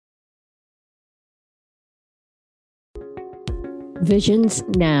Visions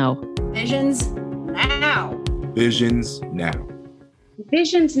Now. Visions Now. Visions Now.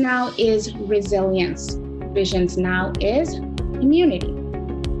 Visions Now is resilience. Visions Now is community.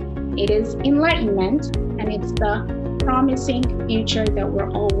 It is enlightenment, and it's the promising future that we're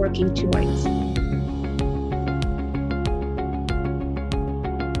all working towards.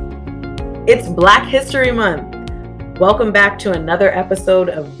 It's Black History Month. Welcome back to another episode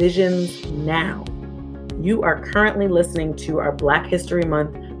of Visions Now. You are currently listening to our Black History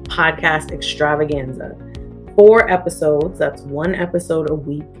Month podcast extravaganza. 4 episodes, that's 1 episode a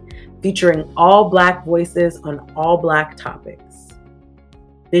week, featuring all Black voices on all Black topics.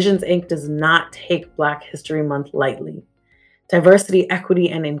 Visions Inc. does not take Black History Month lightly. Diversity, equity,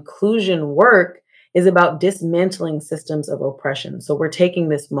 and inclusion work is about dismantling systems of oppression. So we're taking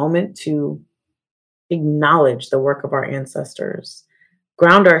this moment to acknowledge the work of our ancestors,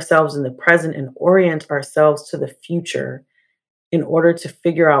 ground ourselves in the present, and orient ourselves to the future in order to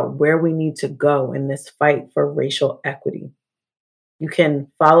figure out where we need to go in this fight for racial equity. You can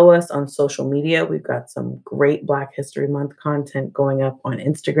follow us on social media. We've got some great Black History Month content going up on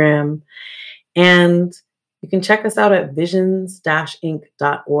Instagram. And you can check us out at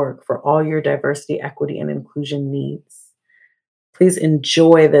visions-inc.org for all your diversity, equity, and inclusion needs. Please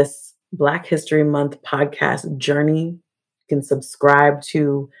enjoy this Black History Month podcast journey. You can subscribe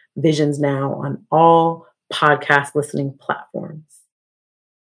to Visions Now on all podcast listening platforms.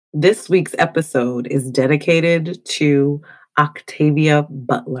 This week's episode is dedicated to Octavia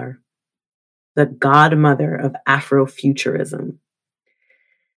Butler, the godmother of Afrofuturism,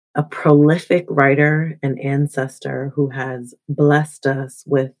 a prolific writer and ancestor who has blessed us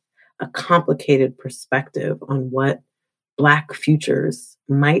with a complicated perspective on what Black futures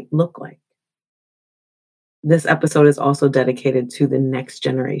might look like. This episode is also dedicated to the next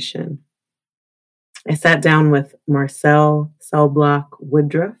generation. I sat down with Marcel Selblock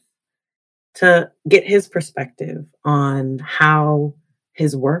Woodruff to get his perspective on how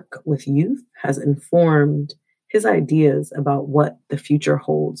his work with youth has informed his ideas about what the future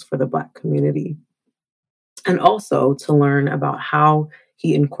holds for the Black community, and also to learn about how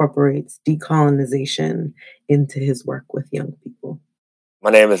he incorporates decolonization into his work with young people.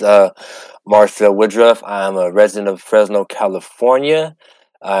 My name is Marcel Woodruff. I'm a resident of Fresno, California.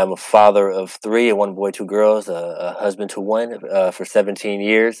 I'm a father of 3, a 1 boy, 2 girls, a husband to 1 for 17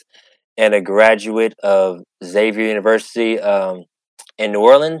 years, and a graduate of Xavier University in New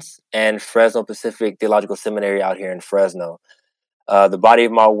Orleans and Fresno Pacific Theological Seminary out here in Fresno. The body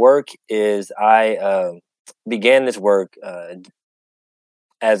of my work is I began this work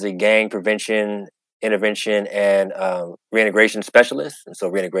as a gang prevention, intervention, and reintegration specialist. And so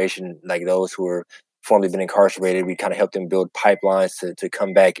reintegration, like those who were formerly been incarcerated, we kind of helped them build pipelines to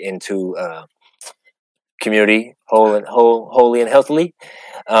come back into community wholly and healthily.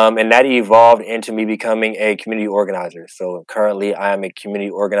 And that evolved into me becoming a community organizer. So currently I am a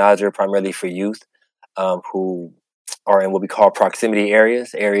community organizer primarily for youth who are in what we call proximity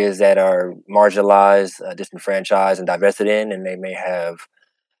areas that are marginalized, disenfranchised, and divested in, and they may have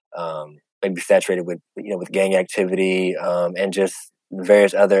maybe saturated with gang activity and just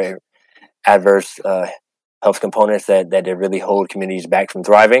various other adverse health components that really hold communities back from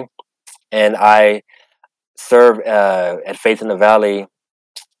thriving. And I serve at Faith in the Valley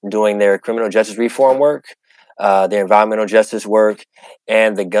doing their criminal justice reform work, their environmental justice work,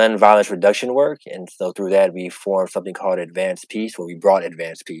 and the gun violence reduction work. And so through that, we formed something called Advanced Peace, where we brought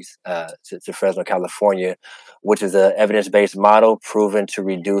Advanced Peace to Fresno, California, which is an evidence-based model proven to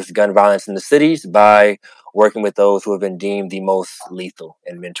reduce gun violence in the cities by working with those who have been deemed the most lethal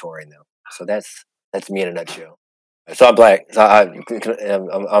and mentoring them. So that's me in a nutshell. So I'm Black. So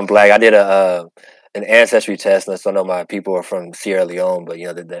I'm Black. I did an ancestry test, and so I know my people are from Sierra Leone, but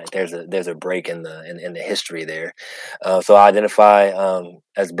there's a break in the history there. So I identify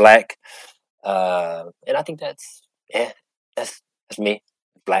as Black, and I think that's me,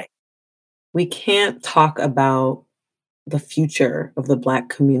 Black. We can't talk about the future of the Black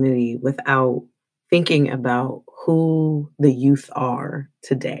community without thinking about who the youth are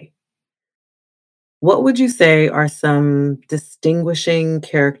today. What would you say are some distinguishing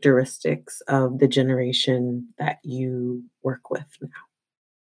characteristics of the generation that you work with now?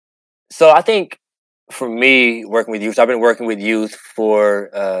 So I think for me, working with youth, I've been working with youth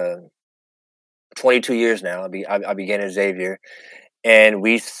for 22 years now. I began at Xavier, and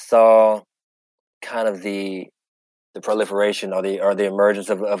we saw kind of the proliferation or the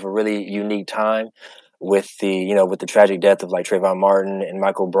emergence of a really unique time with the tragic death of like Trayvon Martin and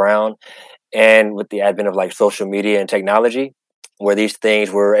Michael Brown. And with the advent of like social media and technology, where these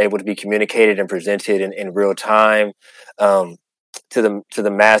things were able to be communicated and presented in real time, to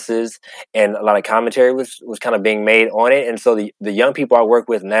the masses, and a lot of commentary was kind of being made on it. And so the young people I work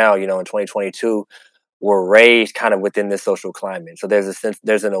with now, in 2022, were raised kind of within this social climate. So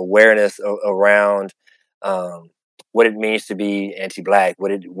there's an awareness around what it means to be anti-Black,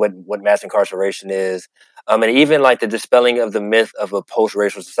 what mass incarceration is, and even like the dispelling of the myth of a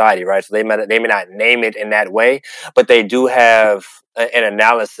post-racial society, right? So they may not name it in that way, but they do have an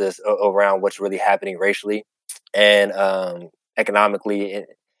analysis around what's really happening racially and economically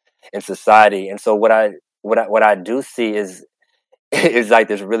in society. And so what I do see is like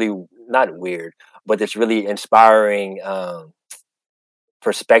this really, not weird, but this really inspiring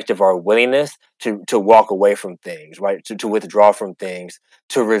perspective or willingness to walk away from things, right? To withdraw from things,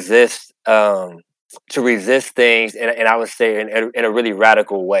 to resist things, and I would say in a really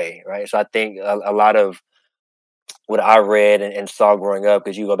radical way, right? So I think a lot of what I read and saw growing up,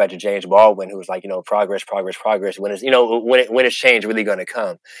 because you go back to James Baldwin, who was like, progress. When it's when is change really going to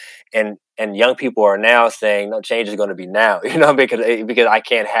come? And young people are now saying, no, change is going to be now, because I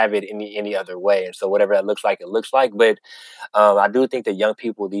can't have it any other way. And so whatever that looks like, it looks like. But I do think that young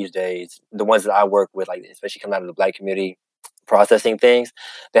people these days, the ones that I work with, like especially coming out of the Black community, processing things,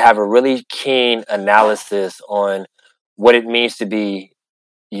 they have a really keen analysis on what it means to be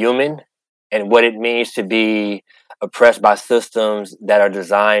human and what it means to be oppressed by systems that are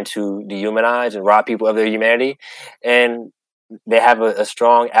designed to dehumanize and rob people of their humanity. And they have a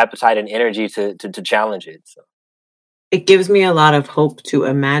strong appetite and energy to challenge it. So. It gives me a lot of hope to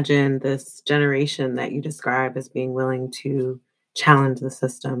imagine this generation that you describe as being willing to challenge the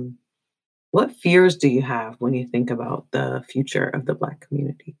system. What fears do you have when you think about the future of the Black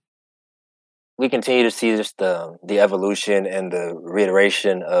community? We continue to see just the evolution and the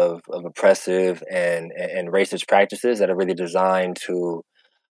reiteration of oppressive and racist practices that are really designed to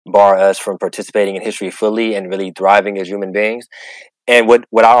bar us from participating in history fully and really thriving as human beings. And what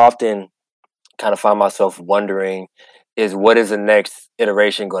I often kind of find myself wondering is, what is the next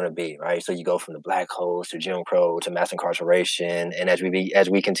iteration going to be, right? So you go from the Black holes to Jim Crow to mass incarceration, and as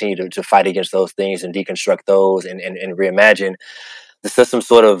we continue to fight against those things and deconstruct those and reimagine, the system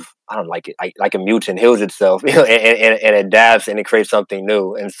sort of, I don't like it, like a mutant heals itself, and adapts and it creates something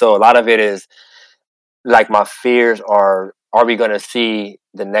new. And so a lot of it is like, my fears are we going to see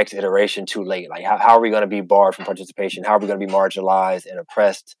the next iteration too late? Like, how are we going to be barred from participation? How are we going to be marginalized and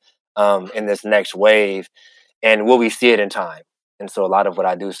oppressed in this next wave? And will we see it in time? And so a lot of what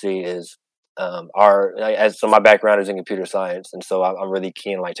I do see is so my background is in computer science, and so I'm really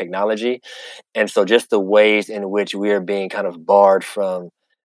keen on like technology, and so just the ways in which we are being kind of barred from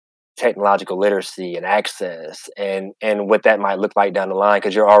technological literacy and access, and what that might look like down the line,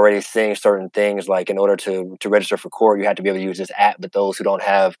 because you're already seeing certain things like, in order to register for court, you have to be able to use this app, but those who don't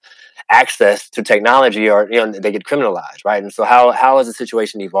have access to technology are, they get criminalized, right? And so how is the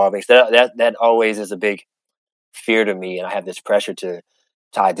situation evolving? So that always is a big fear to me, and I have this pressure to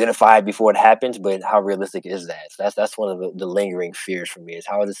identify it before it happens, but how realistic is that? So that's one of the lingering fears for me, is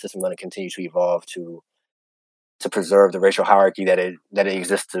how is the system going to continue to evolve to preserve the racial hierarchy that it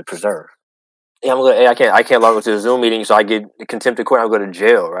exists to preserve? Yeah, I can't log into a Zoom meeting, so I get contempt of court. I'll go to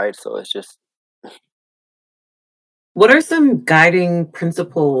jail, right? So it's just. What are some guiding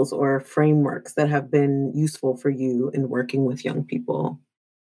principles or frameworks that have been useful for you in working with young people?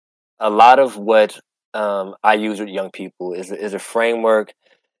 A lot of what I use with young people is a framework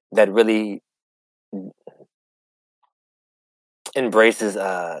that really embraces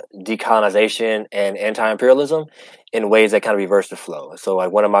decolonization and anti-imperialism in ways that kind of reverse the flow. So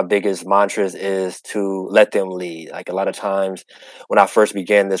like, one of my biggest mantras is to let them lead. Like, a lot of times when I first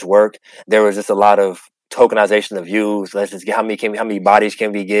began this work, there was just a lot of tokenization of youth. Let's just get how many bodies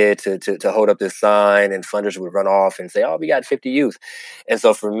can we get to hold up this sign, and funders would run off and say, oh, we got 50 youth. And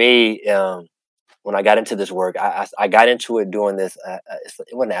so for me, when I got into this work, I got into it doing this.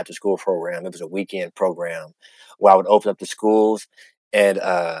 It wasn't an after school program. It was a weekend program where I would open up the schools, and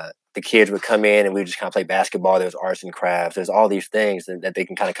the kids would come in, and we would just kind of play basketball. There's arts and crafts. There's all these things that they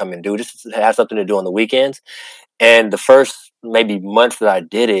can kind of come and do, just to have something to do on the weekends. And the first maybe month that I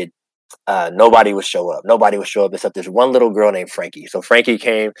did it, nobody would show up. Nobody would show up except this one little girl named Frankie. So Frankie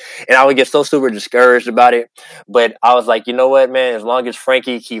came, and I would get so super discouraged about it. But I was like, you know what, man? As long as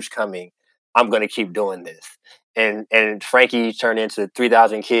Frankie keeps coming, I'm going to keep doing this. And Frankie turned into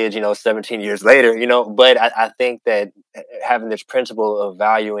 3,000 kids, 17 years later, But I think that having this principle of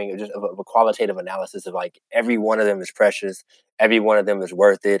valuing, just of a qualitative analysis of like, every one of them is precious, every one of them is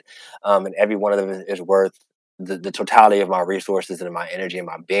worth it, and every one of them is worth the totality of my resources and my energy and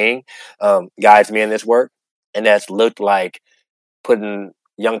my being, guides me in this work. And that's looked like putting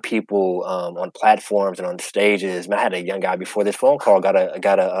young people on platforms and on stages. Man, I had a young guy before this phone call got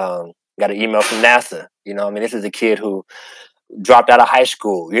an email from NASA. This is a kid who dropped out of high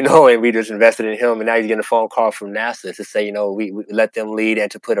school, and we just invested in him, and now he's getting a phone call from NASA to say, we let them lead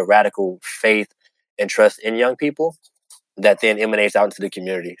and to put a radical faith and trust in young people that then emanates out into the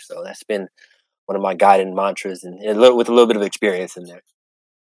community. So that's been one of my guiding mantras, and with a little bit of experience in there.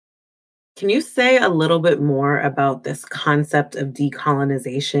 Can you say a little bit more about this concept of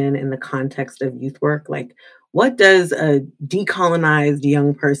decolonization in the context of youth work? Like, what does a decolonized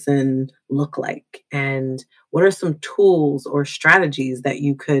young person look like? And what are some tools or strategies that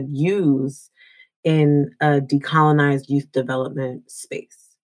you could use in a decolonized youth development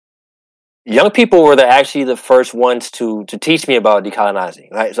space? Young people were actually the first ones to teach me about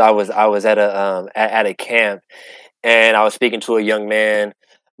decolonizing. Right, so I was at a camp, and I was speaking to a young man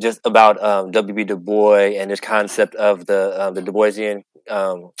just about W.B. Du Bois and this concept of the Du Boisian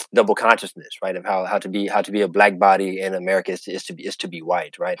double consciousness, right? Of how to be a black body in America is to be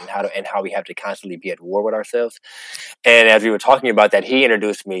white, right? And how we have to constantly be at war with ourselves. And as we were talking about that, he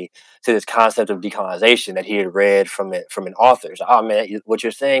introduced me to this concept of decolonization that he had read from an author. So, oh man, what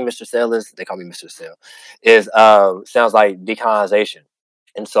you're saying, Mr. Sale, they call me Mr. Sale, is sounds like decolonization.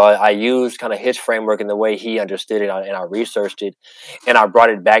 And so I used kind of his framework and the way he understood it, and I researched it, and I brought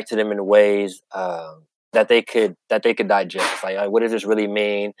it back to them in ways that they could digest. Like, what does this really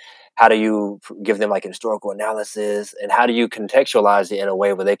mean? How do you give them like historical analysis, and how do you contextualize it in a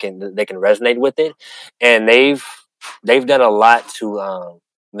way where they can resonate with it? And they've done a lot to.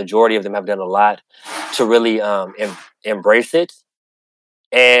 Majority of them have done a lot to really embrace it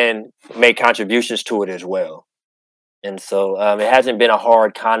and make contributions to it as well. And so it hasn't been a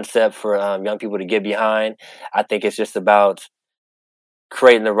hard concept for young people to get behind. I think it's just about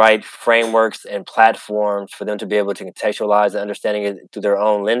creating the right frameworks and platforms for them to be able to contextualize and understanding it through their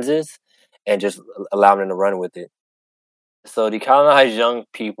own lenses, and just allow them to run with it. So decolonized young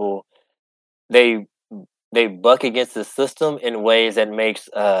people, they buck against the system in ways that makes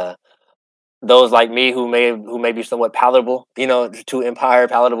those like me who may be somewhat palatable, to empire,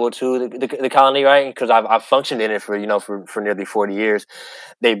 palatable to the colony, right? Because I've functioned in it for nearly 40 years.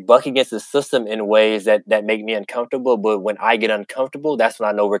 They buck against the system in ways that make me uncomfortable. But when I get uncomfortable, that's when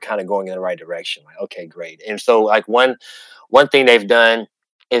I know we're kind of going in the right direction. Like, okay, great. And so like one thing they've done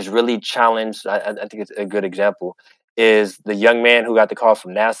is really challenge. I think it's a good example is the young man who got the call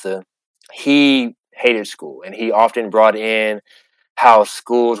from NASA. He hated school, and he often brought in how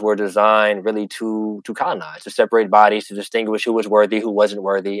schools were designed really to colonize, to separate bodies, to distinguish who was worthy, who wasn't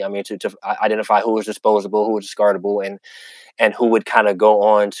worthy. I mean, to identify who was disposable, who was discardable, and who would kind of go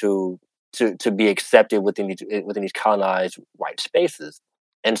on to be accepted within these colonized white spaces.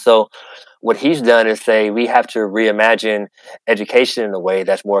 And so what he's done is say we have to reimagine education in a way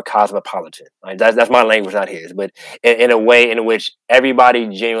that's more cosmopolitan. Right? That's my language, not his, but in a way in which everybody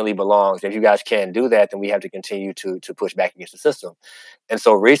genuinely belongs. If you guys can't do that, then we have to continue to push back against the system. And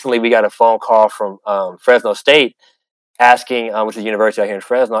so recently we got a phone call from Fresno State asking, which is a university out here in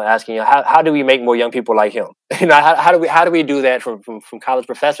Fresno, asking, how do we make more young people like him? How do we do that from college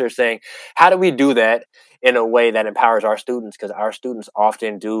professors saying, how do we do that in a way that empowers our students? Because our students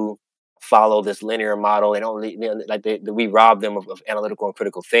often do follow this linear model. They don't we rob them of analytical and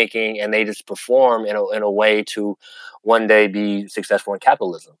critical thinking, and they just perform in a way to one day be successful in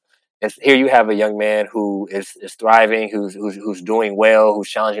capitalism. And here you have a young man who is thriving, who's doing well, who's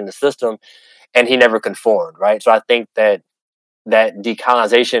challenging the system, and he never conformed, right? So I think that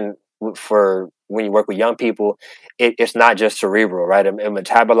decolonization for when you work with young people, it's not just cerebral, right? It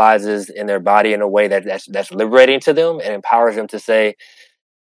metabolizes in their body in a way that's liberating to them and empowers them to say,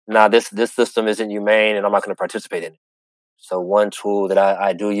 nah, this system isn't humane, and I'm not going to participate in it. So one tool that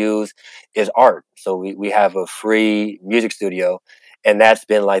I do use is art. So we have a free music studio, and that's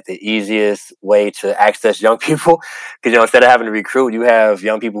been like the easiest way to access young people, because instead of having to recruit, you have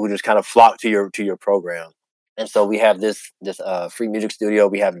young people who just kind of flock to your program. And so we have this free music studio.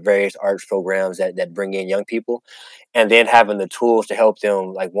 We have various arts programs that bring in young people, and then having the tools to help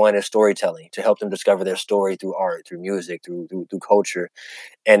them. Like one is storytelling, to help them discover their story through art, through music, through culture,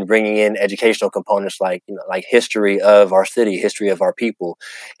 and bringing in educational components like history of our city, history of our people,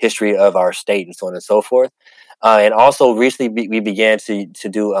 history of our state, and so on and so forth. And also recently we began to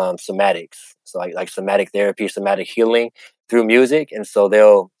do somatics, so like somatic therapy, somatic healing through music. And so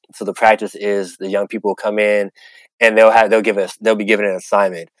the practice is the young people come in, and they'll be given an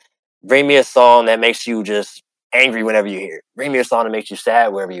assignment. Bring me a song that makes you just angry whenever you hear it. Bring me a song that makes you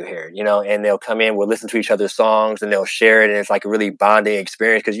sad wherever you hear it, you know, and they'll come in, we'll listen to each other's songs and they'll share it. And it's like a really bonding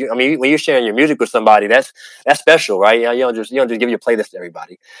experience. Cause when you're sharing your music with somebody, that's special, right? You know, you don't just give your playlist to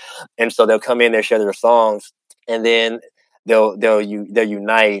everybody. And so they'll come in, they'll share their songs, and then they'll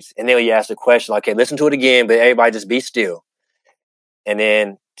unite. And then you ask the question, okay, listen to it again, but everybody just be still. And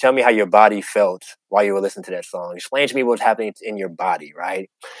then tell me how your body felt while you were listening to that song. Explain to me what's happening in your body, right?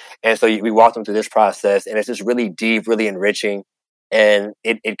 And so we walk them through this process, and it's just really deep, really enriching, and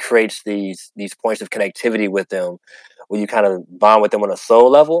it creates these points of connectivity with them, where you kind of bond with them on a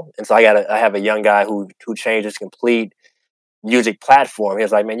soul level. And so I have a young guy who changed his complete music platform. He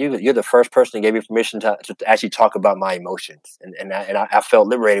was like, man, you're the first person who gave me permission to actually talk about my emotions, and I felt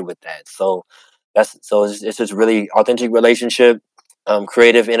liberated with that. So it's just really authentic relationship.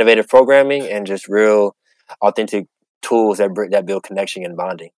 Creative, innovative programming, and just real, authentic tools that build connection and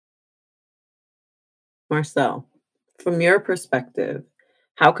bonding. Marcel, from your perspective,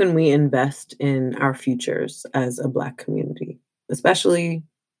 how can we invest in our futures as a Black community, especially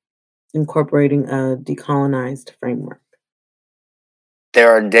incorporating a decolonized framework?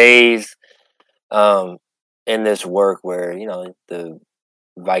 There are days in this work where, you know, the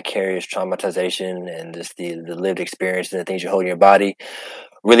vicarious traumatization and just the lived experience and the things you hold in your body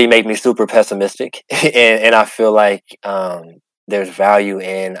really make me super pessimistic. and I feel like there's value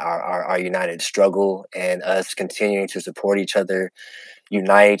in our united struggle and us continuing to support each other,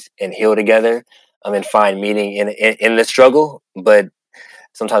 unite and heal together, and find meaning in the struggle. But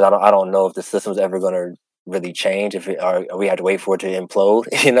sometimes I don't know if the system's ever going to really change, or we have to wait for it to implode,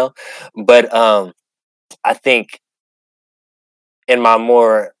 you know. But I think in my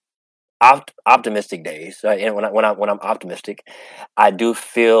more optimistic days, right? And when I'm optimistic, I do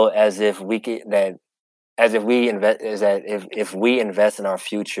feel as if if we invest in our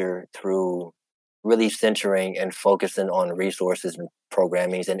future through really centering and focusing on resources and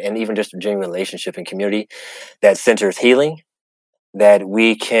programmings and even just a genuine relationship and community that centers healing, that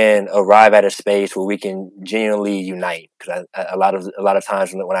we can arrive at a space where we can genuinely unite. Because a lot of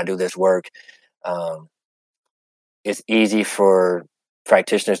times when I do this work, it's easy for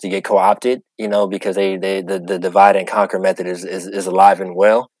practitioners to get co-opted, you know, because the divide and conquer method is alive and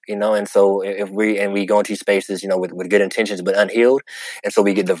well, you know. And so if we go into spaces, you know, with good intentions but unhealed, and so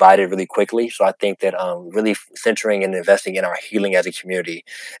we get divided really quickly. So I think that really centering and investing in our healing as a community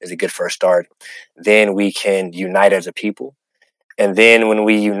is a good first start. Then we can unite as a people, and then when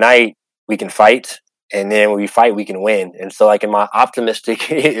we unite, we can fight. And then when we fight, we can win. And so, like, in my optimistic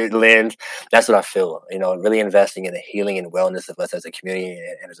lens, that's what I feel. You know, really investing in the healing and wellness of us as a community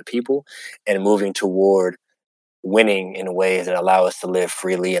and as a people, and moving toward winning in ways that allow us to live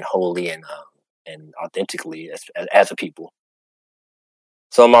freely and wholly and authentically as a people.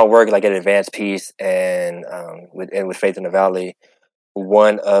 So, in my work, like at Advanced Peace and with Faith in the Valley,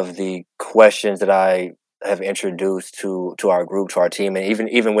 one of the questions that I have introduced to our group, to our team, and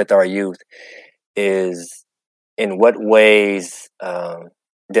even with our youth, is in what ways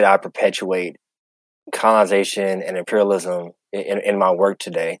did I perpetuate colonization and imperialism in my work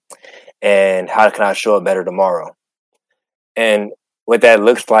today, and how can I show it better tomorrow? And what that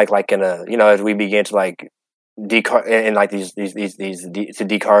looks like in a, you know, as we begin to like to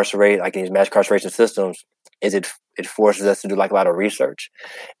decarcerate like these mass incarceration systems, is it forces us to do like a lot of research.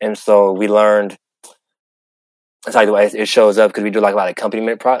 And so we learned, it's like the way it shows up, because we do like a lot of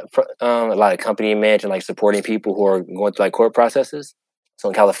accompaniment, and like supporting people who are going through like court processes. So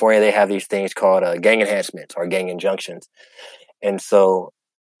in California, they have these things called gang enhancements or gang injunctions. And so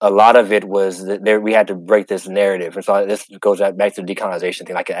a lot of it was that we had to break this narrative. And so this goes back to the decolonization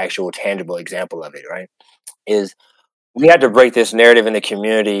thing, like an actual tangible example of it, right? Is we had to break this narrative in the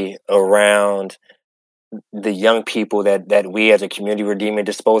community around the young people that we as a community were deeming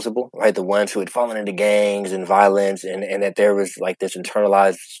disposable, right? The ones who had fallen into gangs and violence, and that there was like this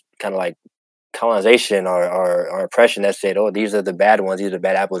internalized kind of like colonization or oppression that said, oh, these are the bad ones, these are the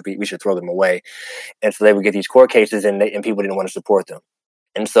bad apples, we should throw them away. And so they would get these court cases, and people didn't want to support them.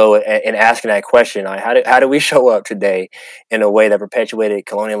 And so in asking that question, how do we show up today in a way that perpetuated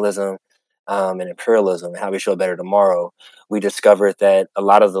colonialism and imperialism, and how we show better tomorrow, we discovered that a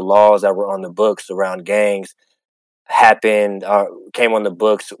lot of the laws that were on the books around gangs came on the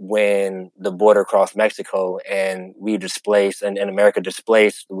books when the border crossed Mexico, and we displaced, and America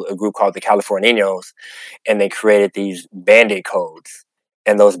displaced a group called the Californinos, and they created these bandit codes.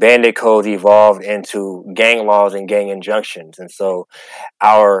 And those bandit codes evolved into gang laws and gang injunctions. And so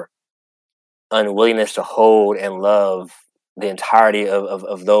our unwillingness to hold and love the entirety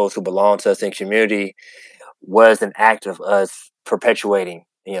of those who belong to us in community was an act of us perpetuating,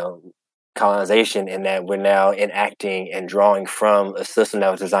 you know, colonization, in that we're now enacting and drawing from a system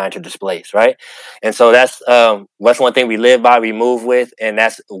that was designed to displace, right? And so that's one thing we live by, we move with, and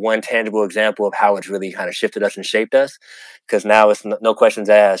that's one tangible example of how it's really kind of shifted us and shaped us. Because now it's no questions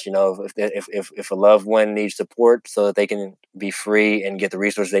asked. If a loved one needs support so that they can be free and get the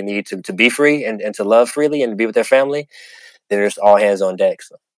resources they need to be free and to love freely and to be with their family, then it's all hands on deck.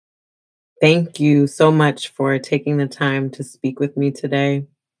 So. Thank you so much for taking the time to speak with me today.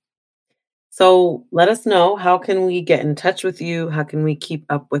 So let us know, how can we get in touch with you? How can we keep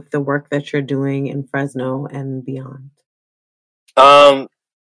up with the work that you're doing in Fresno and beyond? You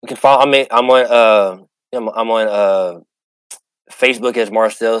can follow. I'm on Facebook as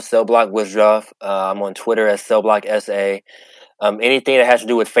Marcel Cellblock Woodruff. I'm on Twitter as Cellblock SA. Anything that has to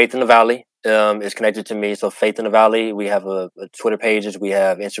do with Faith in the Valley is connected to me. So Faith in the Valley, we have a Twitter pages, we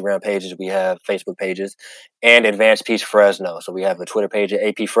have Instagram pages, we have Facebook pages, and Advanced Peace Fresno. So we have a Twitter page at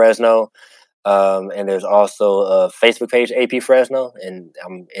AP Fresno, and there's also a Facebook page AP Fresno, and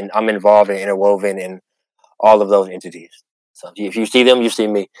I'm involved and interwoven in all of those entities. So if you see them, you see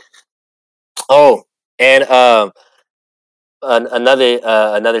me. Oh, and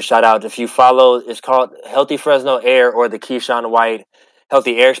another shout out, if you follow, it's called Healthy Fresno Air, or the Keyshawn White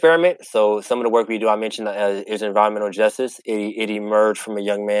Healthy Air Experiment. So some of the work we do, I mentioned, is environmental justice. It emerged from a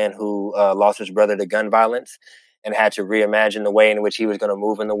young man who lost his brother to gun violence and had to reimagine the way in which he was going to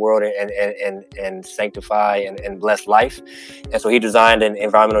move in the world and sanctify and bless life. And so he designed an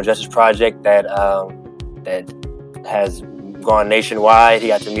environmental justice project that has gone nationwide. He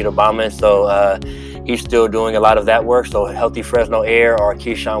got to meet Obama, so he's still doing a lot of that work. So Healthy Fresno Air, or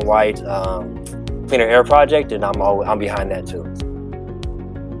Keyshawn White Cleaner Air Project, and I'm behind that too.